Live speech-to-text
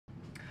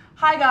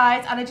Hi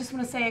guys, and I just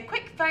want to say a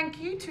quick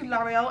thank you to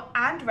L'Oreal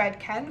and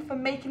Redken for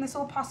making this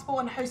all possible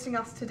and hosting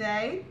us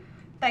today.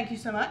 Thank you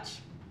so much.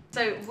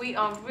 So we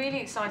are really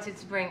excited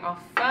to bring our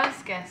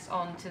first guest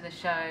on to the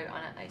show,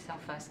 and it's our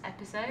first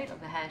episode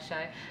of the hair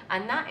show,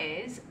 and that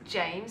is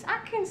James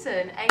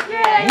Akinson,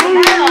 aka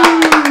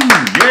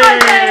Yay!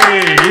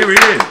 Here he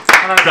is,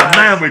 Hello, the guys.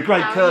 man with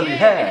great How are curly you?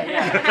 hair.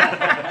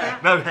 Yeah.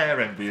 No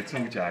hair envy at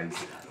all, James.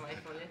 Wait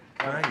for you.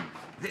 Great.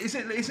 Is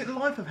it the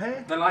life of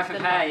hair? The Life of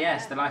Hair,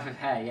 yes. The Life of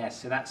Hair,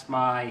 yes. So that's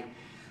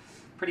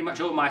pretty much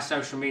all my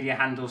social media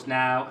handles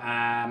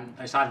now.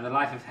 It's either The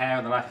Life of Hair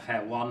or The Life of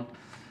Hair 1.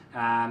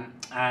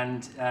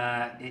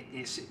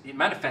 It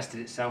manifested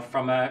itself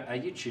from a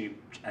YouTube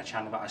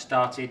channel that I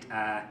started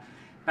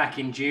back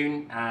in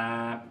June.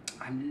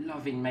 I'm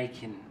loving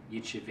making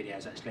YouTube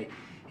videos, actually.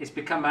 It's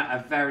become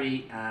a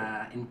very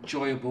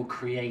enjoyable,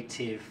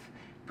 creative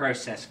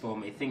process for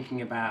me,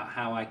 thinking about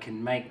how I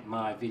can make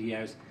my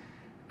videos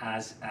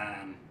as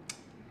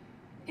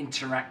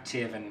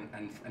interactive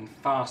and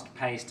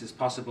fast-paced as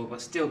possible,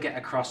 but still get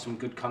across some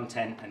good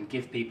content and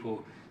give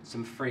people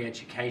some free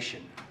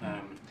education.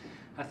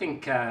 I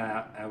think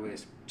I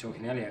was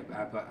talking earlier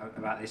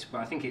about this, but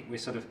I think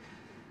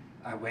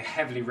we're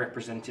heavily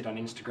represented on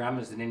Instagram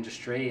as an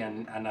industry,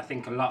 and I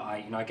think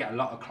I get a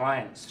lot of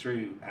clients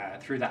through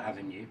that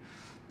avenue,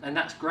 and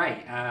that's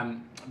great.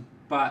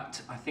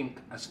 But I think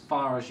as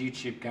far as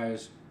YouTube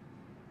goes,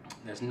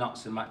 there's not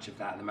so much of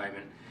that at the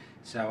moment.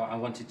 So I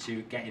wanted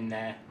to get in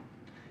there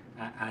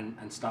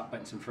and start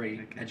putting some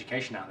free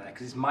education out there,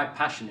 because it's my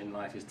passion in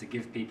life is to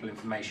give people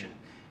information.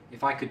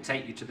 If I could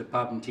take you to the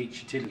pub and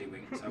teach you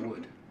tiddlywinks, I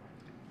would.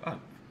 Oh,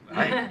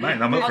 hey,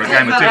 man, I'm up for a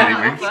game of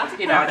tiddlywinks.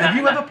 You know, Have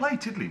you ever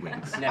played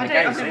tiddlywinks? I've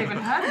never even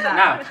heard of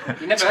that. No,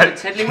 you never heard of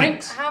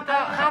tiddlywinks? How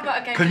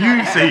about a game?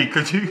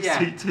 Could you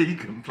see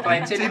Tegan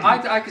playing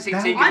tiddlywinks? I could see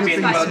Tegan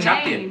being the like world the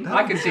champion. name.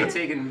 I could see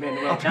Tegan being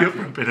the world I'd be up for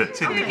a champion. bit of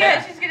tiddlywinks.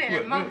 Yeah, she's getting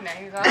a mug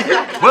name.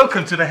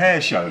 Welcome to the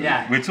hair show.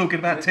 Yeah. We're talking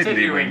about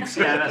tiddlywinks.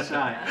 Yeah, that's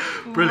right.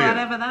 Brilliant.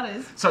 Whatever that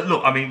is. So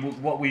look, I mean,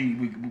 what we're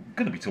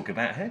going to be talking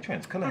about hair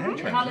trends, colour hair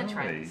trends, Colour aren't we?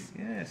 trends.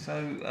 Yeah.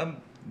 So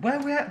where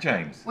are we at,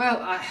 James?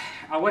 Well,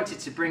 I wanted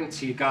to bring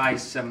to you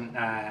guys some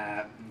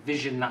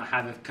vision that I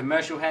have of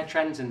commercial hair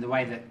trends and the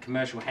way that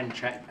commercial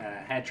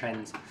hair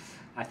trends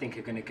I think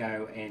are going to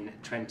go in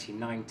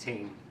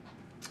 2019.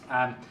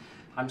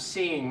 I'm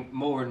seeing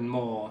more and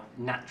more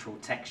natural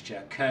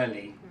texture,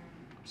 curly,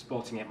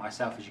 sporting it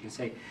myself, as you can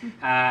see.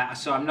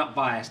 So I'm not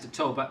biased at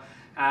all, but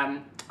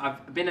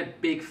I've been a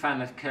big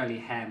fan of curly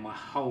hair my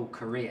whole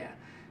career,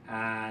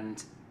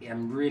 and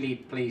I'm really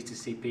pleased to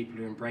see people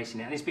who are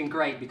embracing it. And it's been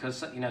great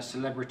because, you know,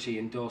 celebrity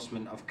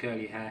endorsement of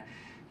curly hair,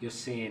 you're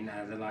seeing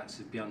the likes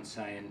of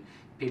Beyonce and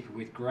people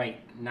with great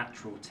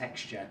natural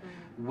texture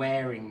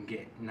wearing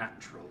it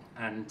natural,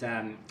 and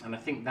I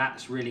think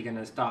that's really going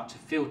to start to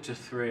filter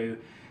through,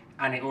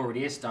 and it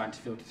already is starting to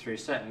filter through,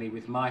 certainly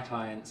with my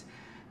clients,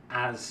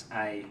 as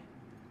a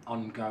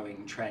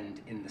ongoing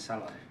trend in the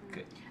salon.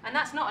 And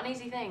that's not an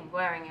easy thing,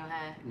 wearing your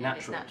hair in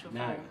its natural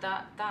No. form.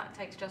 That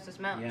takes just as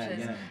much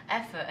as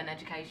effort and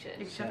education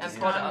and just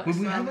products. Well,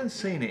 we haven't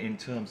seen it in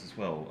terms as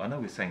well. I know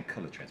we're saying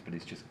colour trends, but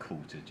it's just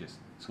cool to just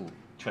talk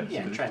trends.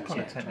 Yeah, because trends, it's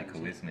kind of yeah,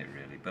 technical, trends, isn't it,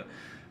 really? But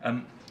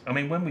I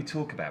mean, when we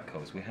talk about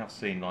curls, we have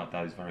seen like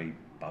those very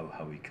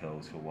boho-y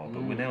curls for a while,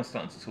 but we're now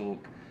starting to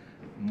talk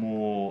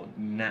more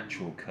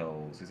natural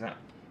curls. Is that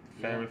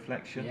fair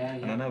reflection? Yeah,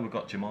 yeah. And I know we've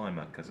got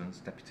Jemima Cousins,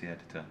 Deputy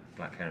Editor,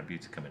 Black Hair and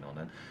Beauty, coming on.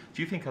 And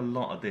do you think a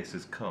lot of this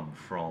has come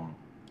from,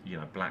 you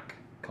know, black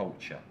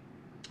culture?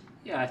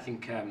 Yeah, I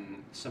think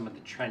some of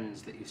the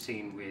trends that you've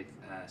seen with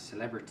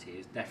celebrity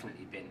has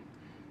definitely been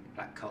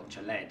black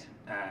culture led.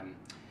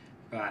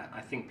 But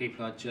I think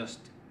people are just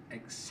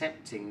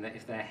accepting that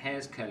if their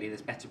hair's curly,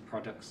 there's better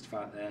products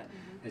out there.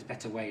 There's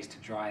better ways to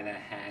dry their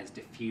hairs,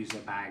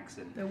 diffuser bags,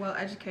 and They're well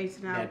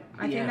educated now. Yeah,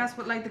 I think yeah. that's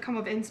what like the come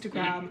of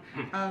Instagram.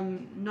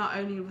 Not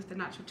only with the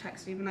natural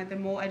text, even like they're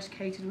more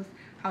educated with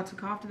how to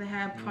look after the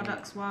hair,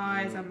 products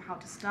wise, how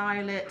to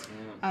style it.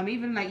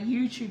 Even like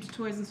YouTube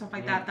tutorials and stuff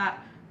like that.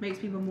 That makes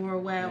people more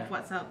aware of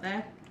what's out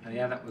there.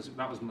 yeah, that was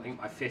I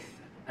think my 5th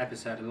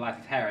episode of Life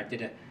of Hair. I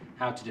did a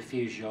how to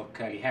diffuse your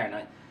curly hair, and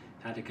I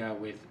had to go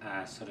with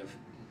sort of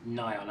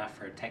nigh on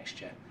afro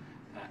texture,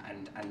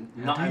 and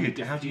not only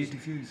How do you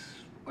diffuse?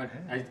 Well,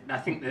 I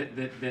think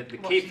the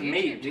key for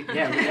me, the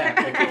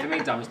key for me,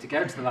 Dom, is to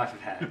go to the Life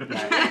of Hair.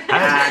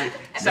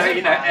 So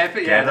you know,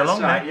 that's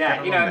right.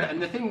 Yeah, you know,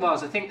 and the thing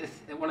was, I think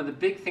one of the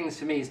big things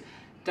for me is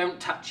don't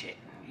touch it.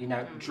 You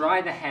know, dry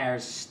the hair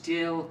as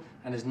still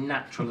and as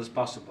natural as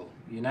possible.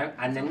 You know,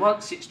 and then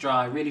once it's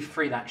dry, really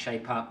free that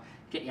shape up.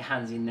 Get your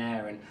hands in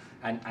there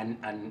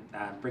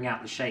and bring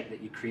out the shape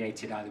that you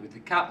created either with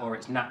the cut or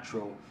its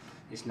natural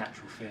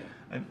feel.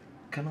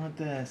 Can I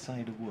dare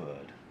say the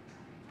word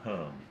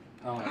perm?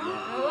 Oh, yeah.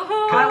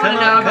 I want to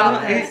know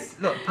about this.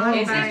 Look, perm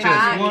is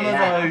just one of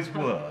those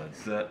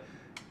words that,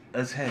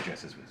 as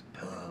hairdressers, was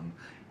perm,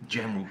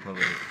 general perm,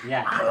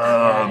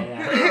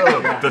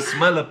 perm, the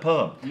smell of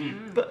perm.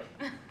 But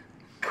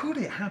could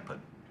it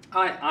happen?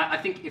 I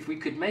think if we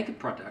could make a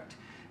product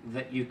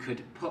that you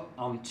could put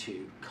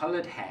onto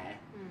coloured hair,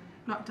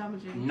 Not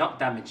damaging. not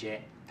damage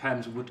it,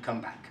 perms would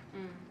come back.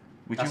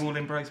 Would you all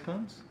embrace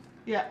perms?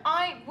 Yeah.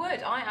 I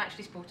would. I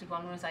actually sported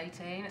one when I was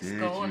 18 at Did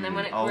school, and then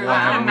when it you? grew why I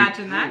can haven't out,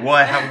 imagine that.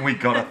 Why haven't we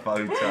got a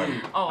photo?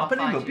 Oh, I bet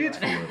it find looked you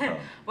beautiful one. with a perm.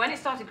 When it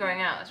started growing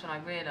out, that's when I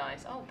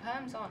realised, oh,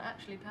 perms aren't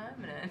actually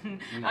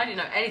permanent. I didn't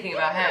know anything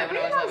about hair when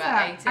I was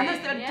about 18.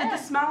 And did the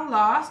smell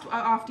last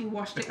after you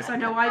washed it? Because I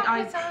know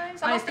Couple of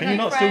times. I lost a Can you few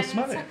not friends.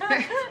 still smell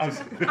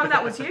it? Oh,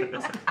 that was you?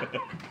 Well,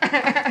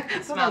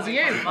 that was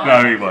you.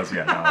 No, he was,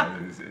 yeah.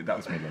 No, that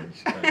was me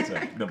lunch.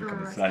 Never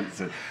going to say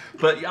so.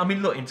 But, I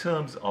mean, look, in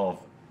terms of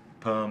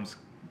perms,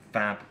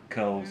 fab,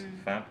 curls,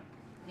 fab,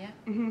 Yeah.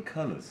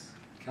 colours.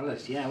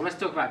 Colours, yeah. Well, let's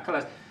talk about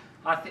colours.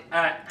 I think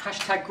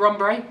hashtag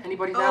Grombre.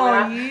 Anybody know Oh,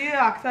 that?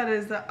 yuck. That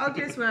is the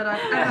ugliest word I've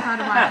ever heard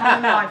in my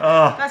whole life.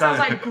 Oh, That sounds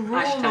like gruel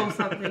or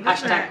something. doesn't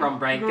Hashtag it?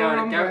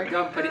 Grombre.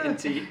 Go and put it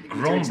into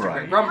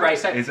Grombre? Grombre.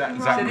 So, Is that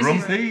so this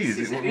grumpy?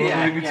 Is it? What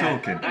are we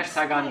talking?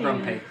 Hashtag I'm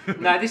grumpy.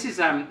 No, this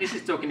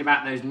is talking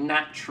about those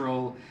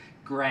natural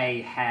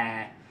grey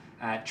hair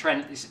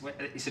trend.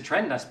 It's a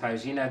trend, I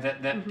suppose. You know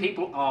that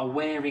people are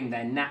wearing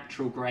their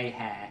natural grey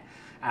hair.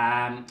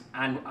 And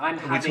I'm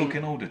We're having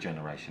talking older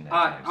generation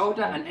now. James.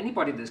 older and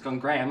anybody that's gone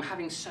grey. I'm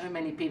having so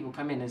many people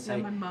come in and Yeah,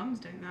 say, my mum's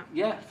doing that.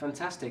 yeah,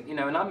 fantastic. You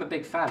know, and I'm a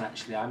big fan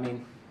actually. I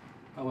mean,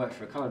 I work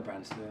for a colour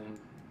brand, so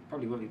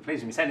probably wouldn't be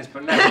pleased with me saying this,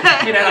 but no,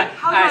 you know, like,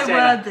 How do I say word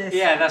that. this?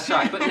 Yeah, that's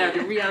right. But no,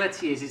 the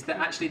reality is that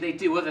actually they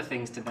do other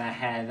things to their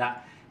hair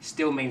that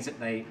still means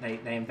that they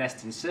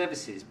invest in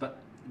services, but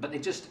they're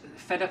just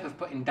fed up of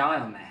putting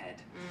dye on their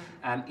head,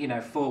 you know,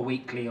 4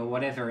 weekly or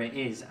whatever it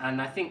is. And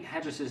I think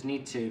hairdressers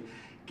need to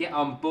get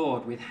on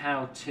board with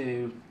how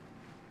to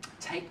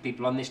take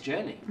people on this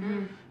journey.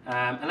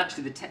 And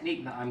actually the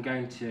technique that I'm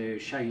going to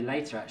show you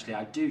later, actually,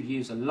 I do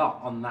use a lot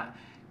on that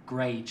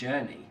grey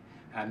journey.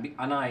 And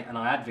I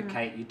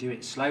advocate you do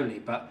it slowly,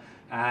 but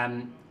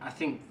I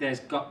think there's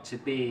got to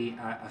be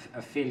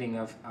a feeling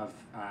of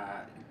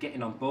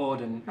getting on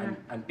board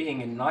and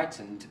being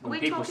enlightened when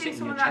people sit in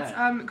some your of chair.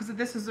 that because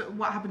this is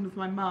what happened with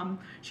my mum.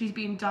 She's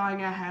been dyeing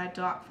her hair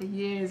dark for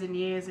years and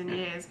years and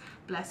years,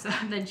 bless her.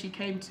 And then she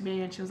came to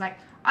me and she was like,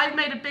 "I've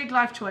made a big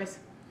life choice.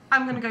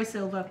 I'm going to go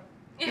silver.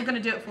 You're going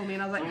to do it for me."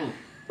 And I was like,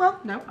 "Well,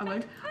 no, I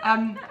won't."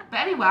 But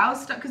anyway, I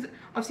was stuck because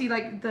obviously,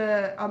 like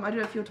I don't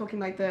know if you're talking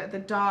like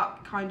the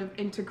dark kind of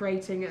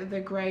integrating the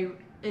grey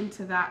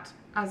into that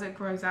as it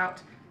grows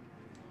out.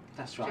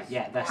 That's right. Just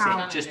Yeah, that's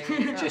wow. it.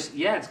 Just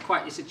yeah,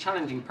 it's a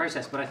challenging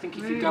process. But I think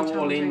if you Really go all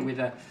challenging. in with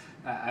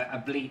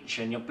a bleach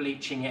and you're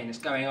bleaching it and it's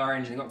going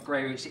orange and you've got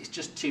grey roots, it's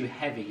just too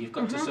heavy. You've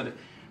got to sort of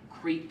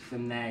creep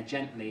from there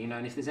gently, you know.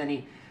 And if there's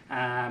any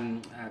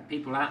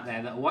people out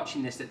there that are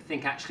watching this that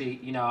think actually,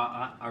 you know,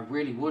 I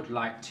really would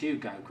like to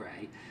go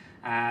grey.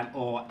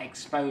 Or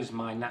expose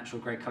my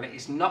natural grey colour.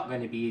 It's not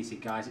going to be easy,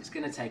 guys. It's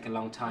going to take a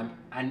long time,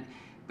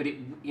 but it,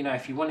 you know,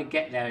 if you want to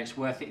get there, it's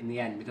worth it in the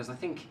end, because I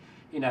think,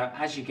 you know,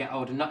 as you get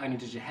older, not only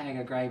does your hair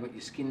go grey, but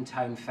your skin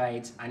tone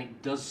fades, and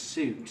it does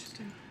suit,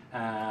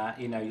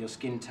 you know, your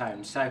skin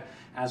tone. So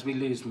as we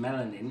lose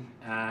melanin,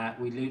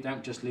 we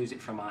don't just lose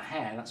it from our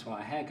hair. That's why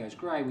our hair goes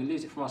grey. We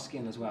lose it from our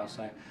skin as well.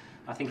 So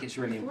I think it's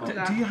really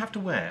important. Do you have to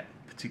wear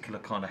particular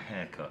kind of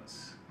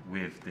haircuts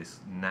with this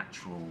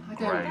natural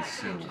grey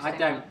silk? I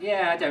don't.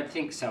 Yeah, I don't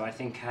think so. I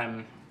think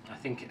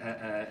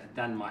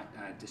Dan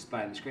might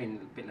display on the screen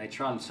a bit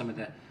later on some of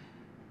the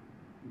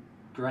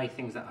grey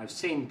things that I've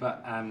seen,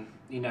 but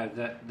you know,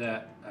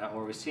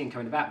 or we're seeing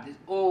coming about. There's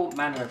all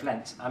manner of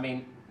lengths. I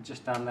mean,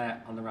 just down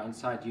there on the right hand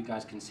side, you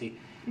guys can see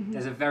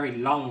there's a very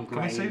long grey.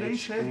 Can we see image.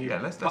 these here?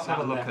 Yeah, let's have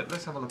a look at.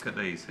 Let's have a look at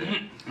these here.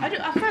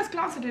 At first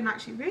glance, I didn't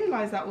actually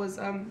realise that was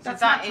So that's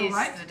that natural, is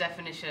right? the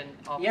definition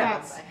of Yeah,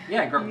 Grombre.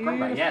 yeah, Grombre.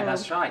 Yeah, Beautiful.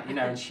 that's right. You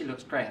know, and she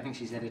looks great. I think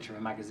she's editor of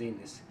a magazine.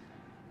 This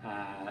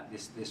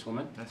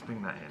woman. Let's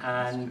bring that in.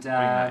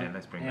 And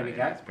Let's bring here that we in.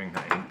 go. Let's bring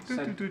that in.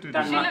 So Do-do-do-do-do.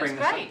 Dan She might looks bring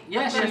this up. great. Yeah,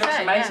 I was she gonna looks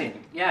say,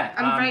 amazing. Yeah.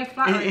 And very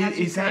flattering. as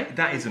you Is say.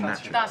 that isn't Very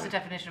natural? That's the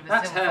definition of a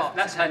That's silver her. fox.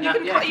 That's her. isn't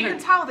it? You can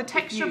tell the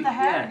texture of the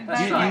hair. Yeah,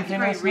 that's You right. think If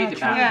that's you read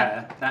about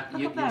natural? her, that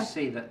Look you'll at that.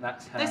 see that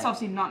that's her. This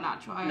obviously not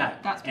natural. No,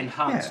 That's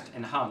enhanced. Yeah.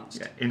 Enhanced.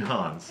 Yeah,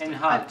 enhanced.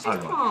 Enhanced. Oh, right.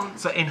 Enhanced.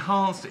 So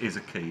enhanced is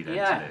a key then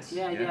Yeah, to this.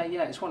 yeah.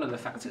 It's one of the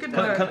factors. a good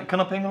that- word. Can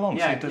I ping along? See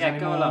Yeah, if there's yeah. any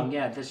Go more? along.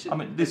 Yeah. I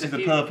mean, this is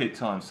the perfect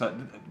time. So,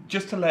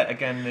 just to let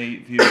again the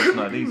viewers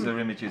know, these are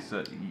images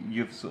that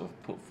you've sort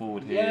of put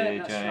forward here, Yeah,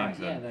 that's James, right.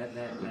 Yeah, and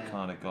they're- we've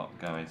kind of got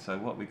going. So,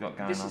 what we got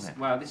going This on is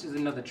here? this is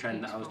another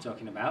trend that I was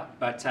talking about,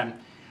 but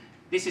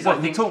this is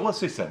What's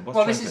this then? What's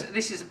well, trend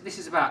this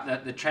is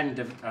about the trend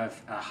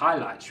of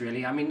highlights,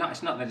 really. I mean,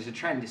 it's not that it's a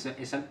trend;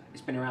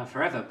 it's been around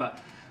forever. But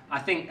I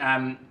think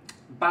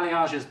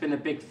balayage has been a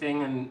big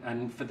thing,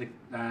 and for the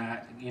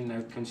you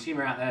know,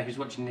 consumer out there who's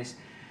watching this,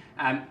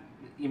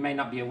 you may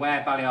not be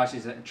aware, balayage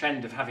is a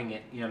trend of having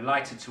it,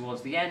 lighter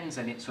towards the ends,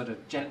 and it sort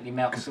of gently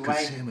melts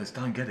away. Consumers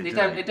don't get it.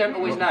 They don't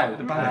always know.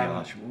 The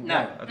balayage.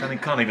 No, I don't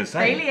think, can't even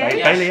say.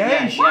 Balayage?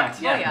 Balayage.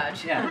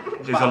 Balayage. Yeah.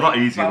 It's a lot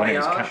easier when it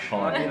was cat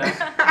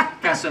Balayage, pie.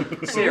 Got some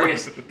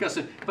serious.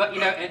 But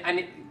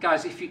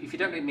guys, if you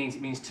don't know what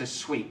it means to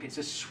sweep. It's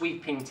a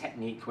sweeping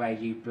technique where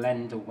you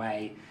blend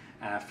away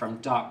from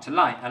dark to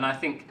light, and I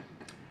think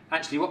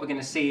actually what we're going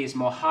to see is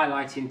more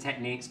highlighting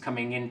techniques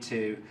coming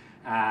into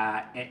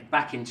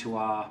back into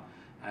our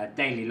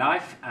daily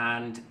life,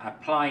 and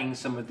applying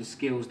some of the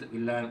skills that we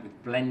learned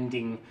with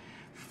blending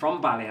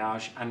from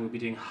balayage, and we'll be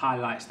doing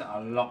highlights that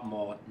are a lot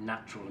more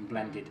natural and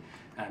blended,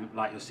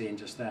 like you're seeing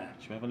just there.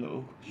 Should we have a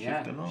little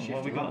shift along? Shift What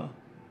have we got?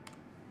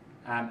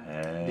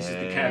 This is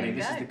the curly.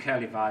 This is the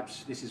curly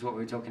vibes. This is what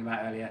we were talking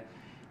about earlier.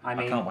 I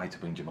can't wait to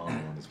bring Jemima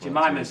on as well.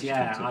 Jemima's,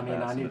 yeah. I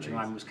mean, I knew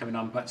Jemima was coming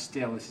on, but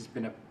still, this has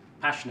been a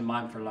passion of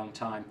mine for a long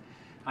time.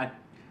 I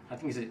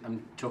think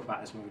I'm talking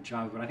about this more with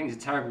Jemima, but I think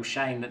it's a terrible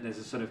shame that there's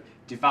a sort of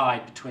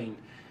divide between,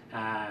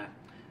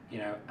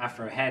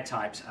 Afro hair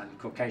types and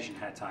Caucasian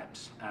hair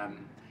types.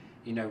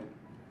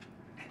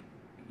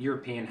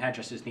 European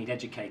hairdressers need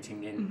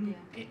educating in.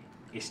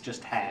 It's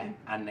just hair,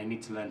 and they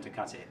need to learn to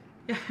cut it.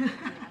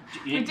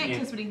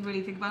 Ridiculous when you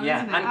really think about it,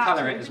 isn't it? And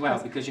colour it as well,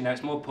 because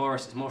it's more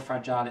porous, it's more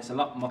fragile, it's a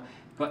lot more.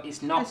 But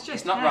it's not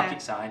hair.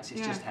 rocket science.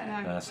 It's just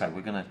hair. No. So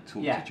we're going to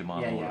talk to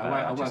Jemima Yeah. more about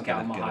it. I won't get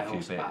on my high a few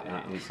horse about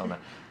that. bits on that.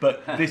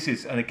 But this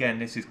is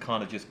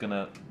kind of just going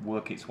to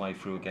work its way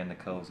through again the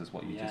curls, as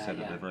what you just said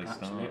at the very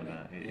start of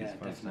that. It is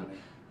very simple.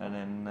 And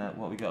then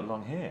what we got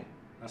along here?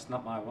 That's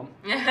not my one.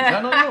 Is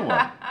that not your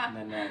one?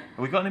 And then, Have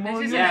we got any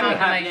more? Yeah, we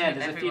have. Yeah,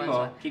 there's a few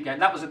more. Keep going.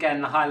 That was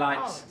again the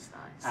highlights. Oh,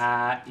 that's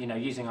nice.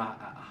 Using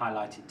a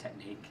highlighted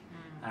technique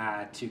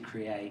to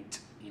create,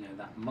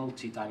 that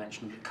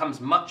multi-dimensional. It comes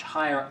much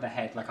higher up the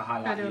head, like a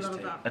highlight used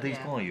to. Are these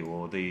by you,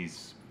 or are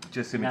these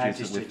just images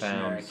just that we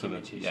found? generic Sort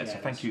of, images, so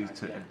thank you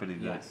to everybody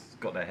that's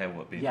got their hair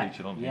work being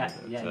featured on here.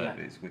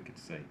 It's wicked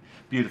to see.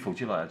 Beautiful.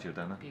 Do you like that,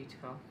 Jordana?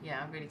 Beautiful.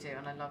 Yeah, I really do,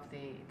 and I love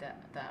the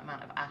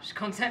amount of ash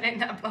content in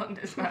that blonde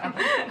as well.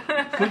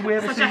 Could we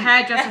ever Such see a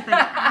hairdresser thing.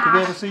 Could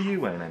we ever see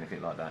you wearing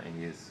anything like that in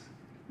years?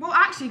 Well,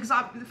 actually,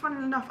 because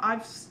funnily enough,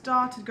 I've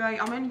started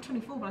growing. I'm only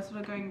 24, but I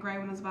started going grey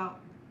when I was about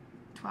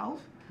 12.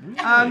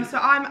 Really? So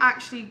I'm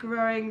actually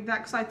growing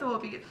that because I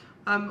thought it'd be,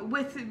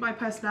 with my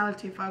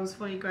personality, if I was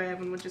fully grey,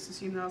 everyone would just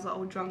assume that I was an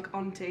old drunk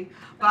auntie.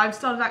 But I've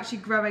started actually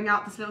growing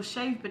out this little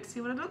shave bit to see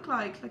what it looked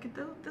like.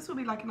 This will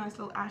be like a nice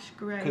little ash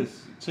grey.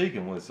 Because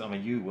Tegan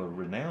you were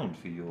renowned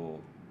for your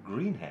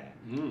green hair.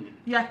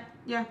 Yeah,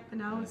 but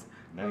now it's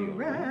Now you're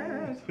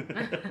red.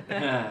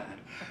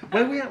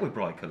 Where are we at with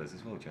bright colours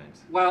as well, James?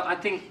 Well, I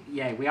think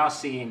we are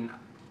seeing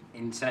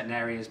in certain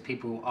areas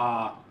people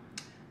are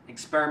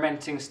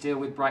experimenting still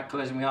with bright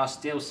colours, and we are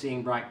still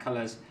seeing bright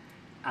colours.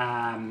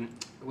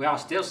 We are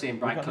still seeing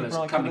bright colours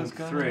coming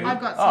through.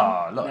 I've got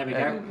some. Look, there we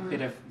go.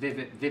 Bit of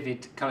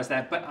vivid colours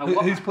there. But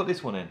who's put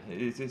this one in?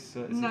 Is this?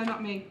 No,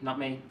 not me. Not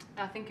me.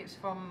 I think it's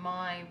from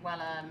my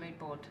Weller mood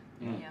board.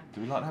 Yeah. Do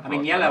we like that? I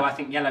mean, yellow. I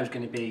think yellow is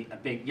going to be a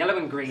big. Yellow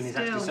and green is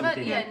actually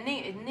something.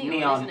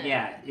 Neon, isn't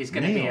it? Is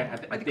going to be a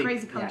Like big. the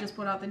Crazy Colour just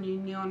brought out the new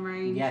neon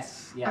range.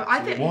 Yes, yeah. I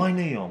think. Why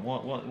neon?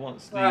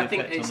 What's the Well,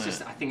 effect on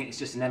that? I think it's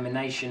just an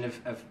emanation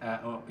of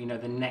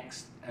the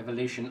next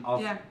evolution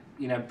of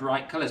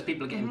bright colours.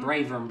 People are getting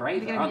braver and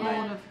braver,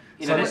 aren't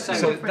they?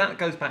 So that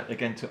goes back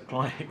again to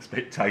client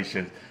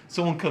expectations.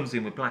 Someone comes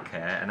in with black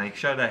hair and they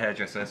show their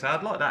hairdresser and say,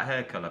 "I'd like that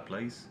hair colour,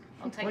 please."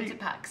 I'll take you to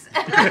PAX.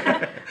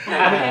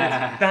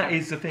 That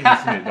is the thing,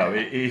 isn't it, though?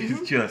 It is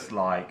just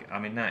like,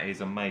 that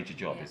is a major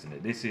job, isn't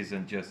it? This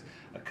isn't just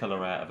a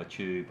colour out of a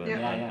tube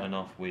and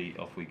off we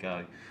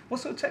go.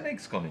 What sort of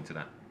technique's gone into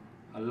that?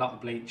 A lot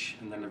of bleach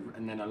and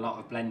then a lot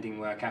of blending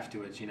work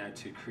afterwards,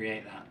 to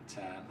create that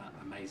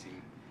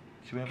amazing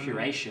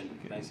curation.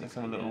 Basically, let's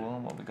have a little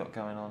one. What we got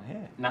going on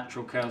here?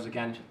 Natural curls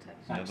again.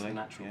 Back to the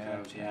natural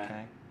curls. Yeah.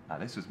 Okay.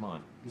 This was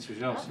mine. This was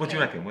yours. What do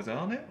you reckon? Was it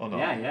on it or not?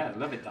 Yeah, I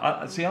love it.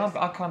 I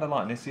kind of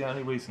like this. The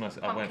only reason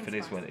I went for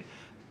this one,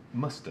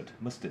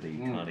 mustardy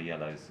kind of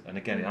yellows. And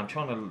again, I'm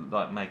trying to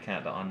make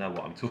out that I know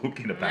what I'm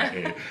talking about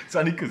here. It's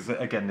only because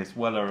again, this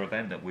Weller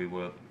event that we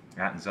were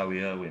at, and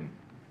Zoe Irwin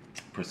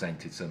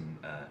presented some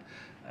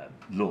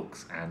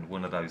looks, and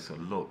one of those sort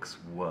of looks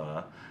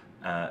were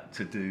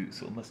to do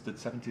sort of mustard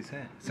 70s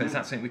hair. So is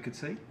that something we could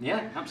see?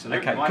 Yeah,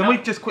 absolutely. Okay, can we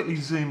just quickly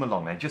zoom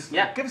along then? Just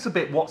give us a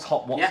bit what's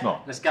hot, what's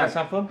not. Let's go. Let's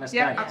have fun? Let's go.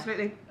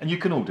 Absolutely. And you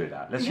can all do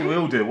that. We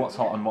all do what's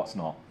hot and what's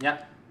not. Yeah.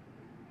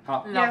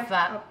 Hot. Love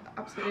that.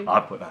 Absolutely. I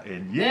put that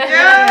in.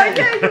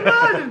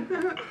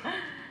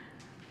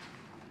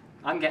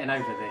 I'm getting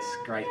over this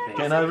great thing.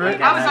 Getting over it?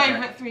 I was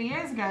over it 3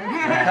 years ago.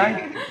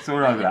 Okay, so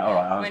we're over that. All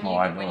right, that was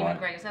mine. When you were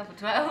great yourself at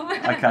 12.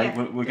 Okay,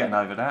 we're getting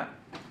over that.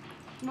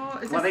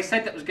 Well, they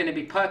said that was going to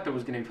be purple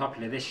was going to be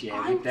popular this year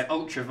with the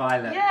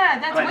ultraviolet. Yeah,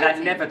 that's but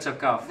that never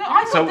took off. No,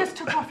 I thought this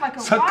took off like a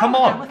So while come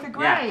ago on, with the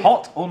grey.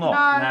 Hot or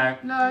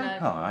not? No.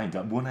 Oh, I ain't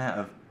done 1 out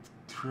of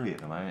 3 at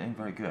the moment. Ain't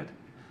very good.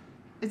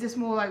 Is this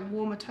more like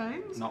warmer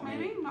tones? Not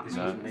maybe? me. Not This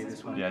me. wasn't me, Is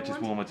this one. Yeah, what just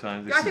you warmer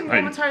tones. Yeah, I think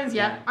warmer tones,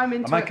 yeah. I'm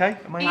into I'm it. okay.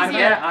 Am I Easier. into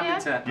Yeah, Yeah. I'm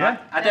into it. Yeah?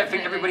 I don't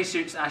think everybody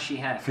suits ashy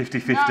hair.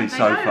 50-50 No, they so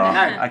don't. far.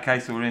 No. Okay,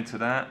 so we're into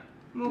that.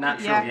 More-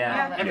 Natural, yeah.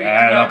 yeah.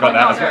 Yeah, I've got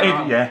that as well.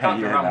 Can't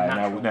go Yeah, wrong, now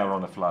natural. we're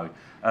on the flow.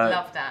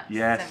 Love that.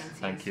 Yes, 70s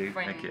thank you.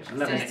 fringe. Thank you. I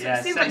love it,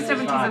 yeah. Seems like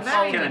 70s are vibes,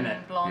 very killing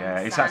it. Blonde, Yeah,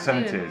 it's that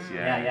sandy. 70s.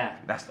 Yeah,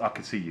 Yeah. I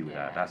could see you with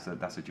Yeah. that.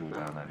 That's a jewel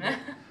down there.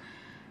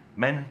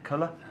 Men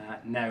colour?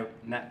 No.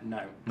 Not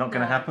going to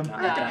No. happen. No.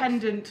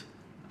 Independent.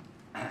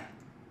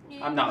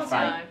 I'm not a No.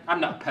 fan. I'm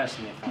not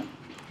personally a fan.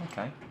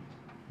 Okay.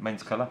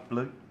 Men's colour,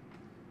 blue.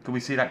 Could we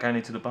see that going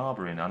into the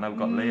barbering? I know we've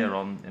got Leah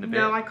on in a bit.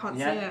 No, I can't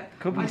Yeah. see it.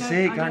 Could we I don't- see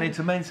it I going don't-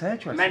 into men's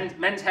hairdressing?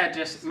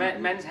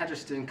 Men's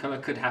hairdressing colour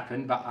could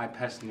happen, but I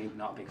personally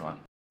not a big fan. Right.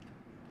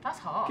 That's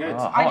hot. Good.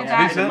 Oh, I hot. did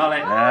that. Is it? Mullet.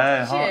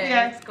 Yeah, hot.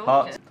 Yeah. It's Hot.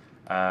 gorgeous.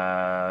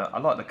 I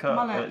like the cut.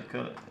 Mullet.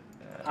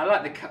 I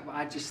like the cut, but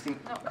I just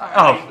think. Not quite.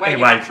 Oh, Way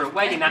anyway. natural.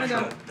 Way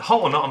natural.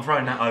 Hot or not, I'm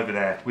throwing that over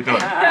there. We're done.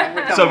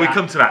 We're done So with we that.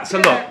 come to that. So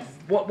Yeah.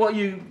 look, what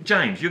you,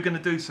 James, you're going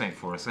to do something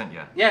for us, aren't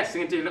you? Yes,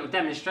 I'm going to do a little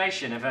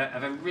demonstration of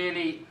a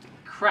really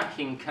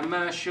cracking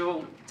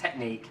commercial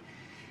technique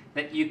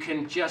that you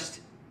can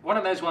just, one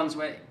of those ones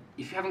where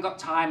if you haven't got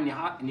time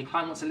and your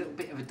client wants a little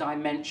bit of a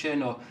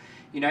dimension, or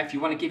if you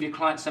want to give your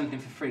client something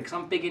for free, because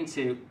I'm big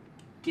into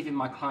giving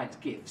my clients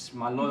gifts,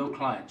 my loyal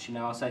clients,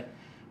 I'll say,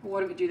 well, why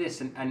don't we do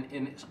this, and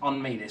it's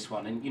on me, this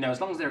one, and as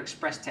long as they're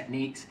express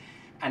techniques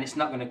and it's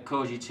not going to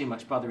cause you too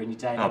much bother in your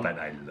day. I bet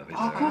they love it.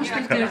 Oh, of course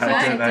they do. do. Of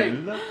course They they do.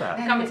 love that.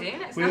 Coming to you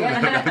next We'll-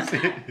 time. that's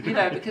it.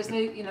 Because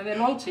they're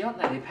loyalty,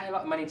 aren't they? They pay a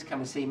lot of money to come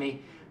and see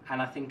me,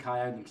 and I think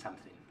I owe them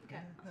something. Okay.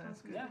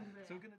 Sounds good. Yeah. So we're gonna